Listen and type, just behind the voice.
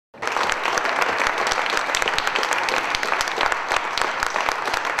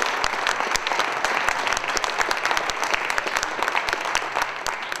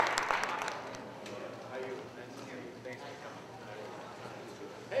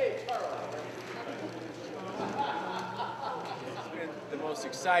It's been the most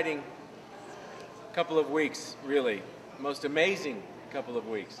exciting couple of weeks, really. Most amazing couple of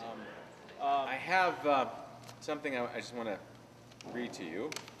weeks. I have something I just want to read to you.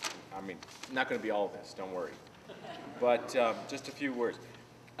 I mean, it's not going to be all of this, don't worry. But just a few words.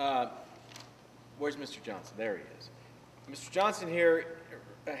 Where's Mr. Johnson? There he is. Mr. Johnson here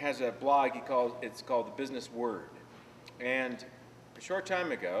has a blog it's called The Business Word. And a short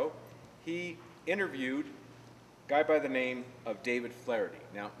time ago, he interviewed a guy by the name of David Flaherty.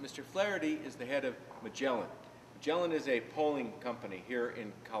 Now, Mr. Flaherty is the head of Magellan. Magellan is a polling company here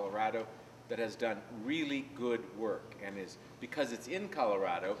in Colorado that has done really good work, and because it's in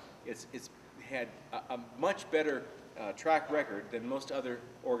Colorado, it's had a much better track record than most other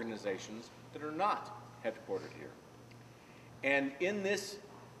organizations that are not headquartered here. And in this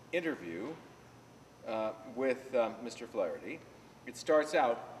interview with Mr. Flaherty, it starts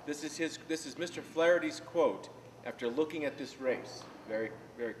out, this is Mr. Flaherty's quote after looking at this race very,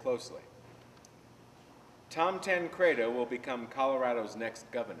 very closely. Tom Tancredo will become Colorado's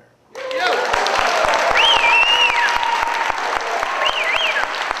next governor.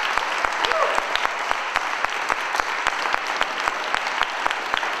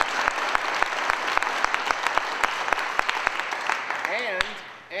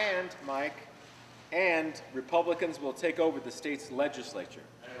 And Mike, and Republicans will take over the state's legislature.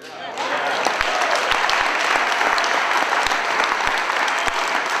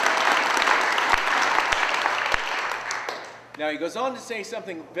 Now, he goes on to say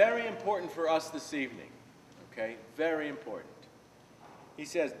something very important for us this evening, okay? Very important. He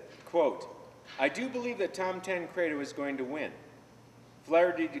says, quote, I do believe that Tom Tancredo is going to win.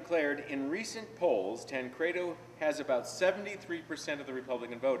 Flaherty declared, in recent polls, Tancredo has about 73% of the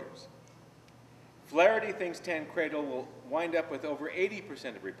Republican voters. Flaherty thinks Tancredo will wind up with over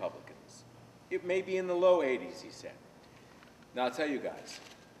 80% of Republicans. It may be in the low 80s, he said. Now, I'll tell you guys,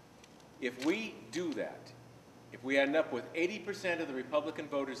 if we do that, if we end up with 80% of the Republican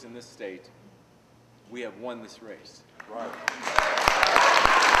voters in this state, we have won this race. Right.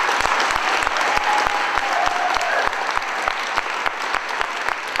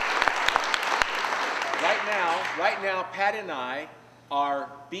 Right now, Pat and I are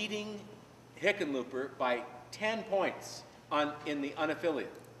beating Hickenlooper by 10 points in the unaffiliated.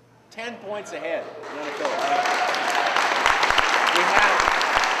 10 points ahead in unaffiliated.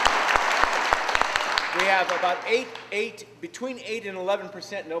 We have about between 8 and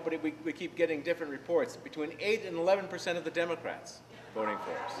 11%, we keep getting different reports, between 8 and 11% of the Democrats voting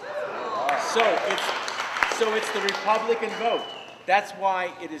for us. So it's the Republican vote. That's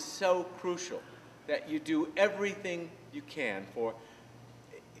why it is so crucial that you do everything you can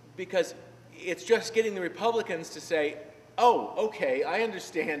because it's just getting the Republicans to say, oh, okay, I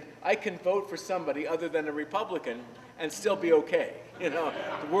understand, I can vote for somebody other than a Republican and still be okay. You know,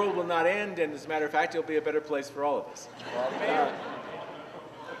 the world will not end, and as a matter of fact, it'll be a better place for all of us.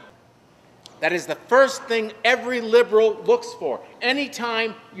 That is the first thing every liberal looks for.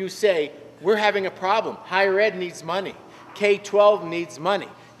 Anytime you say, we're having a problem, higher ed needs money, K-12 needs money,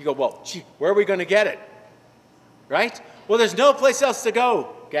 you go, well, gee, where are we going to get it? Right? Well, there's no place else to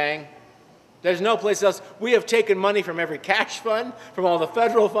go, gang. There's no place else. We have taken money from every cash fund, from all the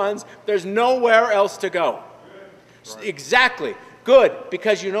federal funds. There's nowhere else to go. Right. Exactly. Good,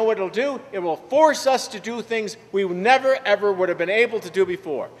 because you know what it'll do? It will force us to do things we never, ever would have been able to do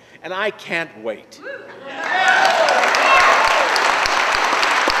before. And I can't wait.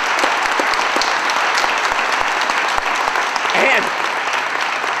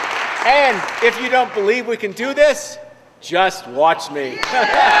 And if you don't believe we can do this, just watch me.